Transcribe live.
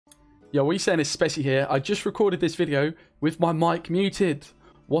Yo, what are you saying? It's Speci here. I just recorded this video with my mic muted.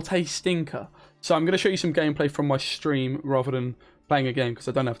 What a stinker. So I'm going to show you some gameplay from my stream rather than playing a game because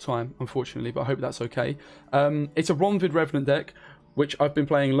I don't have time, unfortunately, but I hope that's okay. It's a Ronvid Revenant deck, which I've been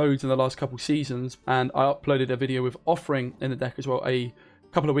playing loads in the last couple seasons, and I uploaded a video with Offering in the deck as well a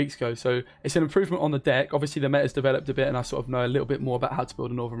couple of weeks ago. So it's an improvement on the deck. Obviously the meta's developed a bit and I sort of know a little bit more about how to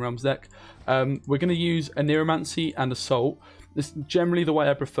build a Northern Realms deck. We're going to use a Neuromancy and Assault. This is generally the way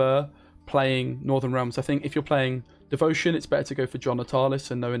I prefer playing Northern Realms. I think if you're playing Devotion, it's better to go for John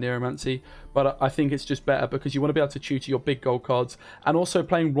Natalis and no Neuromancy, but I think it's just better because you want to be able to tutor your big gold cards, and also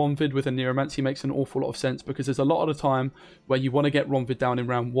playing Ronvid with a Neuromancy makes an awful lot of sense because there's a lot of the time where you want to get Ronvid down in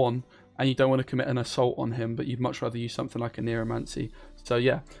round 1 and you don't want to commit an assault on him, but you'd much rather use something like a Neuromancy. So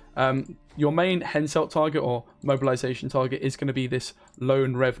yeah, your main Henselt target or mobilization target is going to be this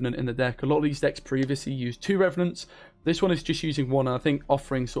lone Revenant in the deck. A lot of these decks previously used 2 Revenants. This one is just using 1, and I think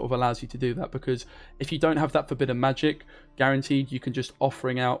Offering sort of allows you to do that because if you don't have that Forbidden Magic, guaranteed you can just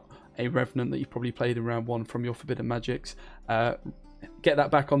Offering out a Revenant that you've probably played in round 1 from your Forbidden Magics. Get that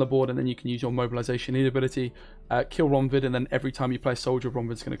back on the board, and then you can use your mobilization ability, kill Ronvid, and then every time you play a soldier,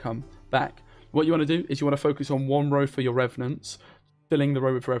 Ronvid's going to come back. What you want to do is you want to focus on one row for your Revenants, filling the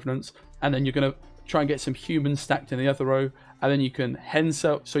row with Revenants, and then you're going to try and get some humans stacked in the other row, and then you can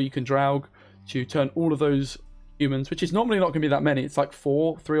Henselt, so you can Draug to turn all of those humans, which is normally not going to be that many. It's like 3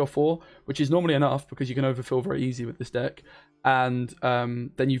 or 4, which is normally enough because you can overfill very easy with this deck, and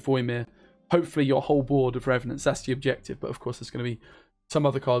then you Voimir hopefully your whole board of Revenants. That's the objective, but of course there's going to be some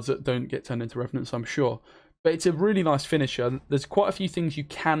other cards that don't get turned into Revenants, I'm sure. But it's a really nice finisher. There's quite a few things you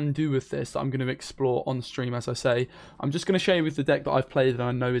can do with this that I'm going to explore on stream, as I say. I'm just going to show you with the deck that I've played that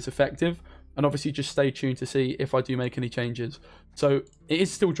I know is effective, and obviously just stay tuned to see if I do make any changes. So it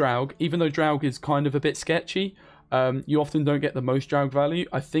is still Draug, even though Draug is kind of a bit sketchy. You often don't get the most Draug value.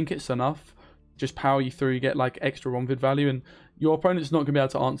 I think it's enough. Just power you through, you get like extra Ronvid value, and your opponent's not going to be able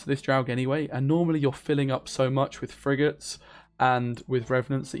to answer this Draug anyway, and normally you're filling up so much with frigates and with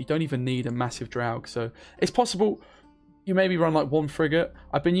Revenants that you don't even need a massive Draug. So it's possible you maybe run like 1 frigate.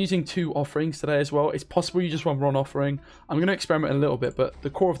 I've been using 2 Offerings today as well. It's possible you just run 1 Offering. I'm going to experiment a little bit, but the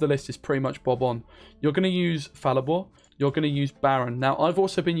core of the list is pretty much bob on. You're going to use Falibor. You're going to use Baron. Now, I've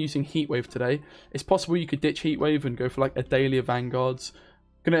also been using Heatwave today. It's possible you could ditch Heatwave and go for like a Daily of Vanguards.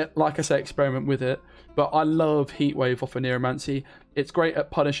 Gonna, like I say, experiment with it, but I love Heatwave off of Neuromancy. It's great at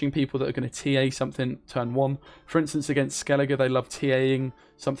punishing people that are going to TA something turn 1. For instance, against Skellige, they love TAing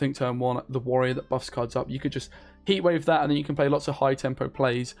something turn 1, the warrior that buffs cards up. You could just Heatwave that, and then you can play lots of high tempo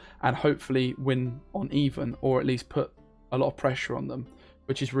plays and hopefully win on even, or at least put a lot of pressure on them,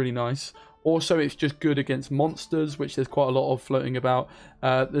 which is really nice. Also, it's just good against monsters, which there's quite a lot of floating about.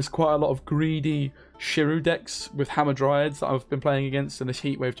 There's quite a lot of greedy Shiru decks with Hammer Dryads that I've been playing against, and this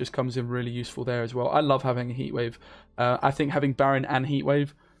Heatwave just comes in really useful there as well. I love having a Heatwave. I think having Baron and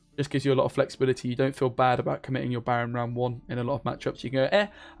Heatwave just gives you a lot of flexibility. You don't feel bad about committing your Baron round 1 in a lot of matchups. You can go,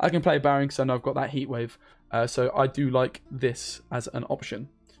 I can play Baron because I know I've got that Heatwave. So I do like this as an option.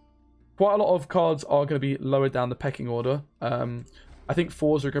 Quite a lot of cards are going to be lower down the pecking order. I think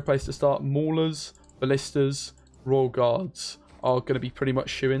 4s are a good place to start. Maulers, Ballistas, Royal Guards are going to be pretty much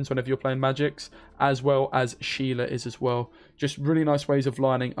shoo-ins whenever you're playing Magics, as well as Sheila is as well. Just really nice ways of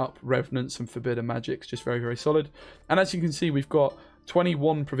lining up Revenants and Forbidden Magics. Just very, very solid. And as you can see, we've got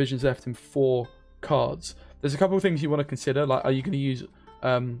 21 provisions left in 4 cards. There's a couple of things you want to consider, like are you going to use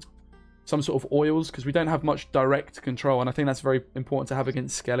some sort of oils, because we don't have much direct control, and I think that's very important to have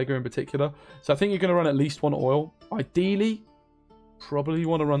against Skellige in particular. So I think you're going to run at least 1 oil. Ideally, probably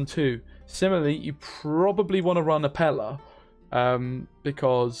want to run 2. Similarly, you probably want to run a Pella,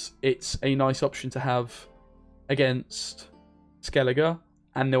 because it's a nice option to have against Skellige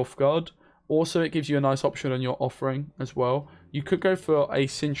and Nilfgaard. Also, it gives you a nice option on your Offering as well. You could go for a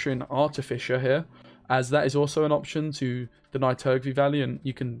Cintrian Artificer here, as that is also an option to deny Turgvy value, and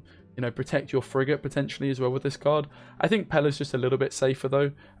you can, you know, protect your frigate potentially as well with this card. I think Pella's just a little bit safer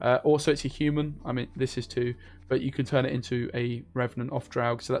though. Also, it's a human. I mean, this is 2, but you can turn it into a Revenant off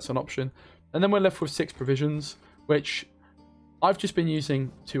Draug, so that's an option. And then we're left with 6 provisions, which I've just been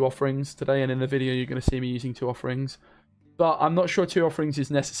using 2 Offerings today, and in the video you're going to see me using 2 Offerings. But I'm not sure 2 Offerings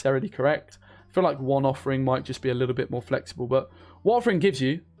is necessarily correct. I feel like 1 Offering might just be a little bit more flexible, but what Offering gives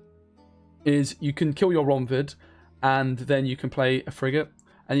you is you can kill your Ronvid, and then you can play a frigate,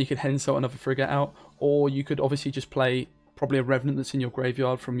 and you could Henselt another frigate out, or you could obviously just play probably a Revenant that's in your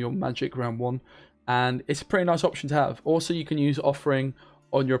graveyard from your Magic round 1, and it's a pretty nice option to have. Also, you can use Offering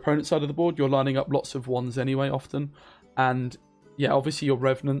on your opponent's side of the board. You're lining up lots of 1s anyway often, and yeah, obviously your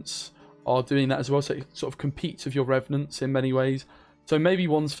Revenants are doing that as well, so it sort of competes with your Revenants in many ways. So maybe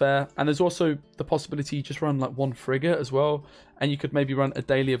one's fair. And there's also the possibility you just run like one frigate as well. And you could maybe run a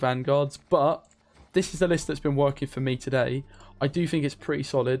daily of vanguards. But this is the list that's been working for me today. I do think it's pretty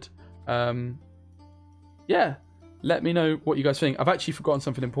solid. Yeah, let me know what you guys think. I've actually forgotten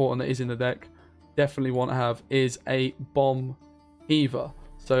something important that is in the deck. Definitely want to have is a bomb heaver.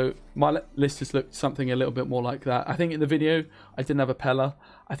 So my list has looked something a little bit more like that. I think in the video I didn't have a Pella.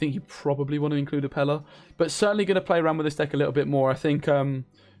 I think you probably want to include a Pella, but certainly going to play around with this deck a little bit more. I think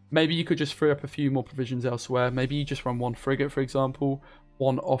maybe you could just free up a few more provisions elsewhere. Maybe you just run one frigate, for example,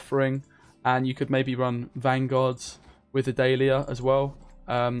 one offering, and you could maybe run vanguards with a Dahlia as well.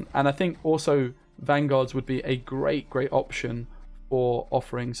 And I think also vanguards would be a great option for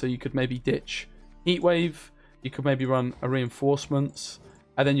offering. So you could maybe ditch Heatwave, you could maybe run a reinforcements,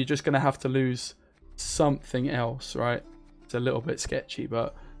 and then you're just going to have to lose something else, right? It's a little bit sketchy,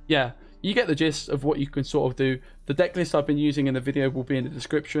 but yeah, you get the gist of what you can sort of do. The deck list I've been using in the video will be in the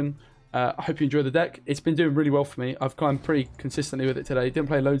description. I hope you enjoy the deck. It's been doing really well for me. I've climbed pretty consistently with it today. Didn't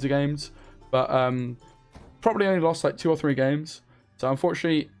play loads of games, but probably only lost like 2 or 3 games. So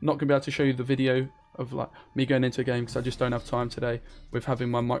unfortunately, not going to be able to show you the video of like me going into a game because I just don't have time today with having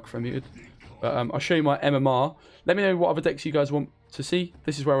my microphone muted. But I'll show you my MMR. Let me know what other decks you guys want to see.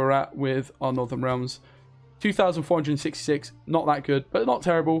 This is where we're at with our Northern Realms. 2,466, not that good, but not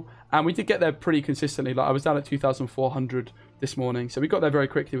terrible. And we did get there pretty consistently. Like I was down at 2,400 this morning, so we got there very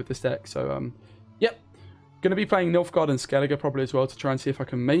quickly with this deck. So yep, going to be playing Nilfgaard and Skellige probably as well to try and see if I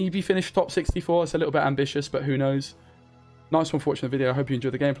can maybe finish top 64. It's a little bit ambitious, but who knows. Nice one for watching the video. I hope you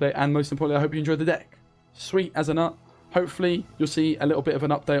enjoyed the gameplay, and most importantly, I hope you enjoyed the deck. Sweet as a nut. Hopefully, you'll see a little bit of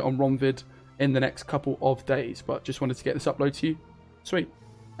an update on Ronvid in the next couple of days, but just wanted to get this upload to you. Sweet.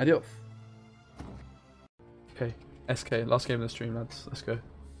 Adios. Okay, SK, last game of the stream, lads. Let's go.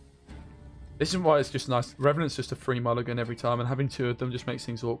 This is why it's just nice. Revenant's just a free mulligan every time, and having 2 of them just makes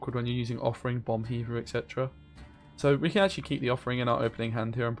things awkward when you're using offering, bomb heaver, etc. So we can actually keep the offering in our opening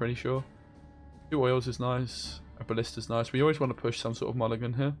hand here, I'm pretty sure. 2 oils is nice. A ballista's nice. We always want to push some sort of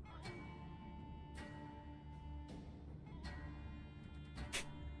mulligan here.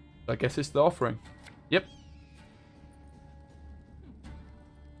 I guess it's the offering. Yep.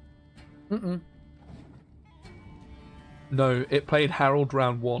 No, it played Harold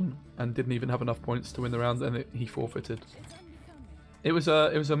round 1 and didn't even have enough points to win the round, and he forfeited. It was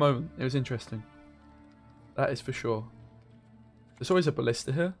a moment. It was interesting. That is for sure. There's always a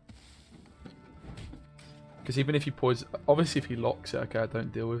ballista here. Because even if he poison, obviously if he locks it, okay, I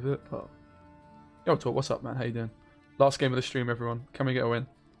don't deal with it, but... Yo, Talk, what's up, man? How you doing? Last game of the stream, everyone. Can we get a win?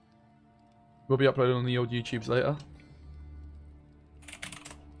 We'll be uploading on the old YouTubes later.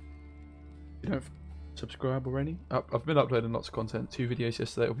 If you don't subscribe already. I've been uploading lots of content. 2 videos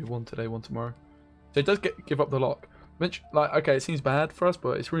yesterday, it'll be 1 today, 1 tomorrow. So it does give up the lock. Which, like, okay, it seems bad for us,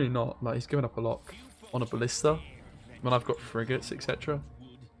 but it's really not. Like, he's given up a lock on a ballista when I've got frigates, etc.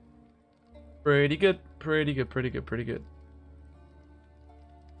 Pretty good, pretty good, pretty good, pretty good.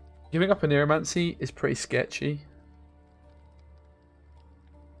 Giving up an Neuromancy is pretty sketchy.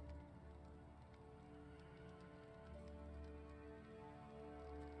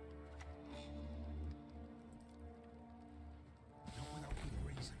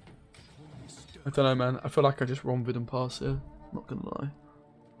 I don't know, man. I feel like I just Ronvid and pass here. Not gonna lie.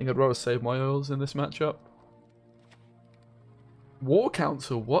 I think I'd rather save my oils in this matchup. War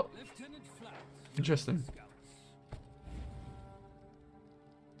Council, what? Interesting.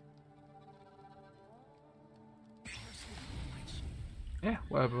 Yeah,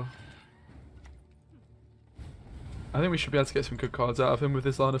 whatever. I think we should be able to get some good cards out of him with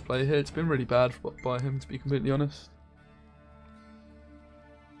this line of play here. It's been really bad by him, to be completely honest.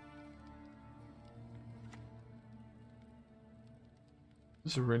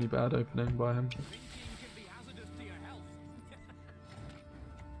 This is a really bad opening by him.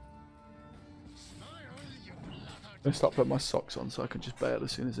 I'm gonna start putting my socks on so I can just bail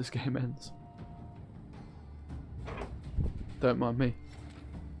as soon as this game ends. Don't mind me.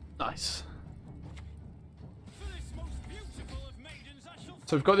 Nice.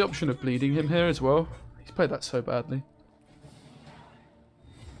 So we've got the option of bleeding him here as well. He's played that so badly.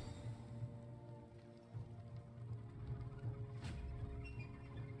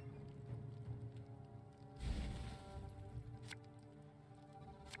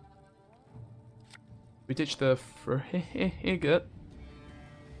 We ditch the frigate.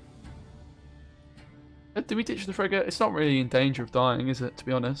 Do we ditch the frigate? It's not really in danger of dying, is it, to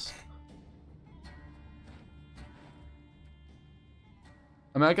be honest?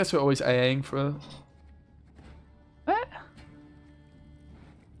 I mean, I guess we're always AAing for...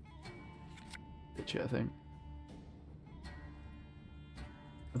 Ditch it, I think.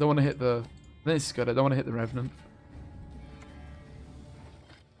 I don't want to hit the... This is good. I don't want to hit the Revenant.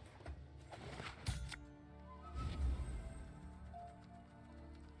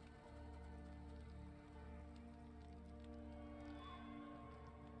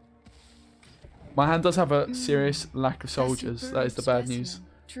 My hand does have a serious lack of soldiers. That is the bad news.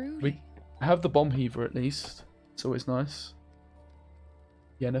 We have the bomb heaver at least. It's always nice.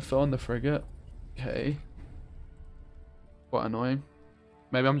 Yennefer on the frigate. Okay. Quite annoying.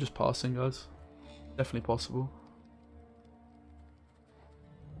 Maybe I'm just passing, guys. Definitely possible.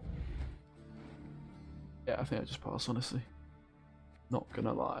 Yeah, I think I just pass, honestly. Not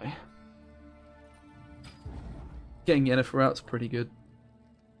gonna lie. Getting Yennefer out's pretty good.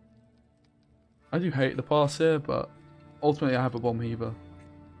 I do hate the pass here, but ultimately I have a bomb heaver.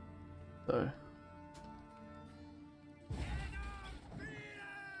 So.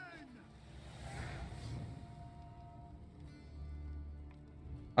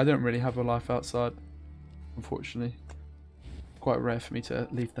 I don't really have a life outside, unfortunately. Quite rare for me to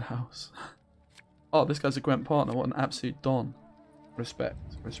leave the house. Oh, this guy's a Gwent partner. What an absolute don. Respect,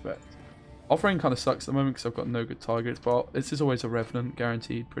 respect. Offering kind of sucks at the moment because I've got no good targets, but this is always a Revenant,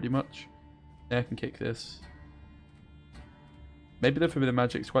 guaranteed, pretty much. Yeah, I can kick this. Maybe the Forbidden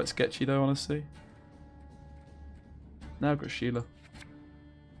Magic's quite sketchy though, honestly. Now I've got Sheila.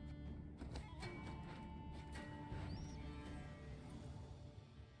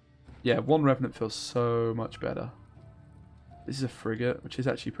 Yeah, one Revenant feels so much better. This is a frigate, which is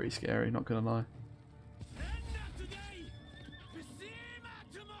actually pretty scary, not gonna lie.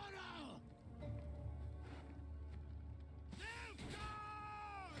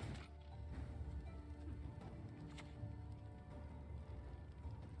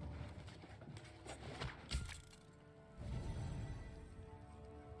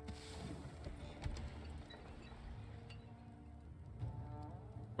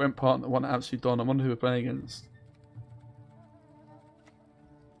 Gwent partner, one absolute don. I wonder who we're playing against.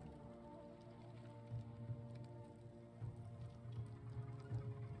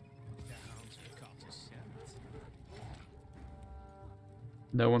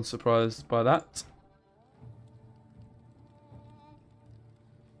 No one's surprised by that.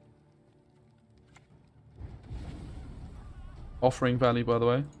 Offering value, by the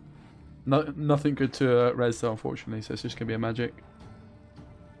way. Nothing good to res though, unfortunately, so it's just going to be a magic.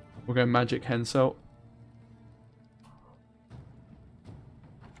 We'll go magic Hensel.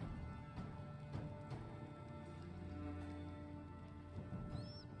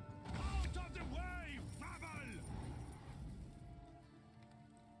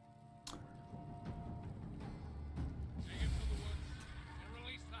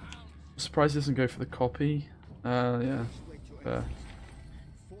 Surprised it doesn't go for the copy. Yeah. Fair.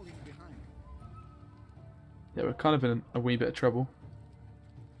 Yeah, we're kind of in a wee bit of trouble.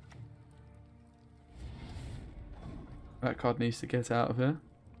 That card needs to get out of here.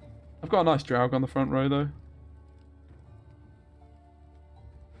 I've got a nice Draug on the front row though.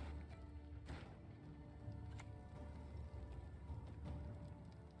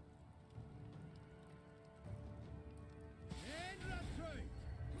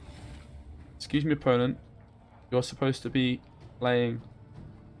 Excuse me, opponent. You're supposed to be playing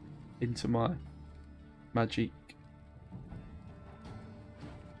into my magic.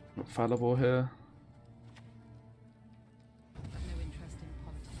 Not fallible here.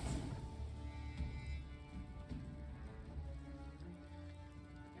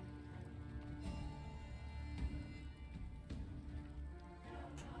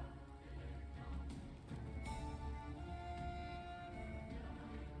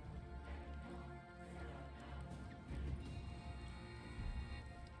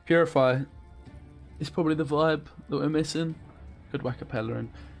 Purify is probably the vibe that we're missing. Could whack a Pella in.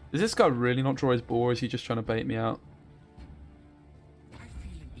 Does this guy really not draw his ball, or is he just trying to bait me out?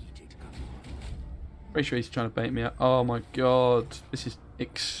 Pretty sure he's trying to bait me out. Oh my god. This is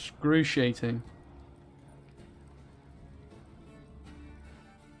excruciating.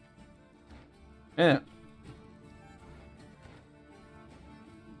 Yeah.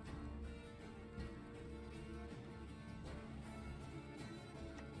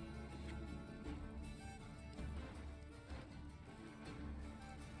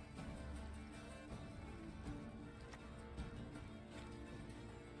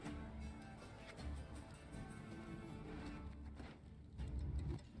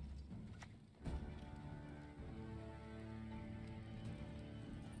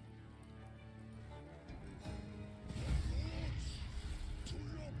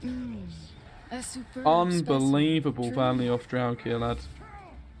 Unbelievable value off Draug here, lad.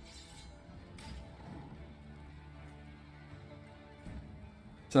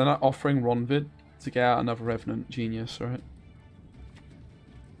 So they're not offering Ronvid to get out another Revenant. Genius, right?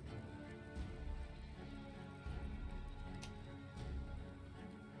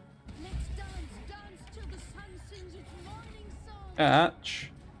 Catch.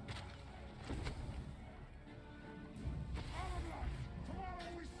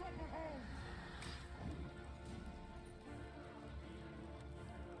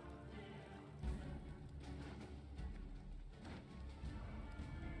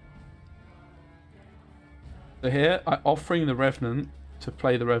 So here, I'm offering the Revenant to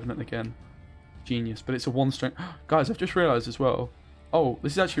play the Revenant again. Genius, but it's a 1 strength. Guys, I've just realised as well. Oh,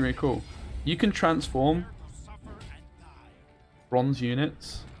 this is actually really cool. You can transform bronze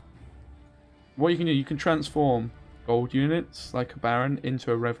units. What you can do, you can transform gold units, like a Baron,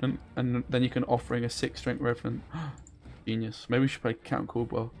 into a Revenant, and then you can offering a 6 strength Revenant. Genius. Maybe we should play Count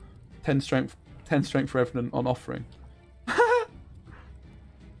Caldwell. 10 strength Revenant on offering.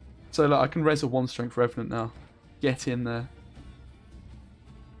 So look, I can res a 1 strength Revenant now. Get in there.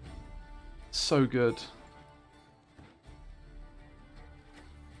 So good.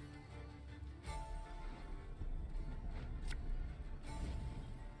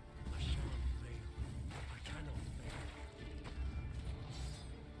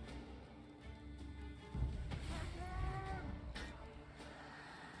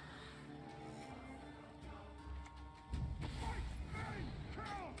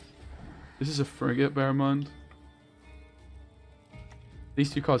 This is a frigate, bear in mind.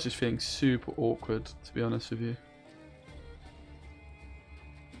 These two cards just feeling super awkward, to be honest with you.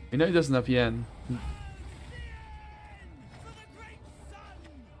 We know he doesn't have yen.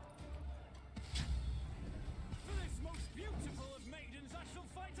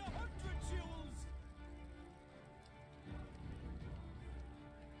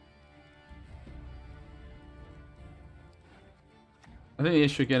 I think the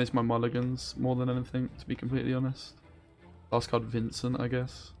issue again is my mulligans more than anything, to be completely honest. Last card, Vincent, I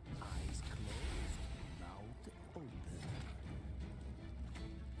guess.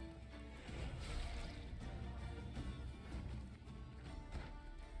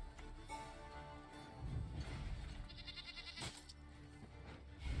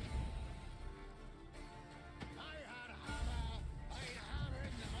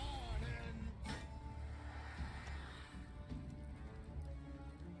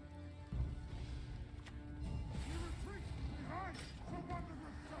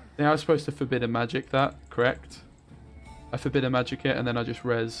 I was supposed to Forbidden Magic that, correct? I Forbidden Magic it and then I just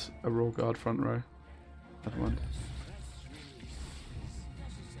res a Royal Guard front row. Never mind.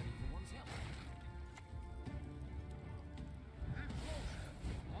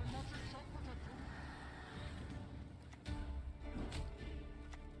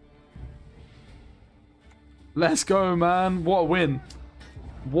 Let's go, man. What a win.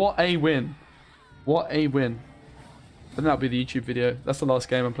 What a win. What a win. And that'll be the YouTube video. That's the last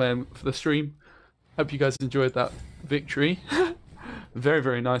game I'm playing for the stream. Hope you guys enjoyed that victory. Very,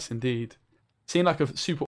 very nice indeed. Seemed like a super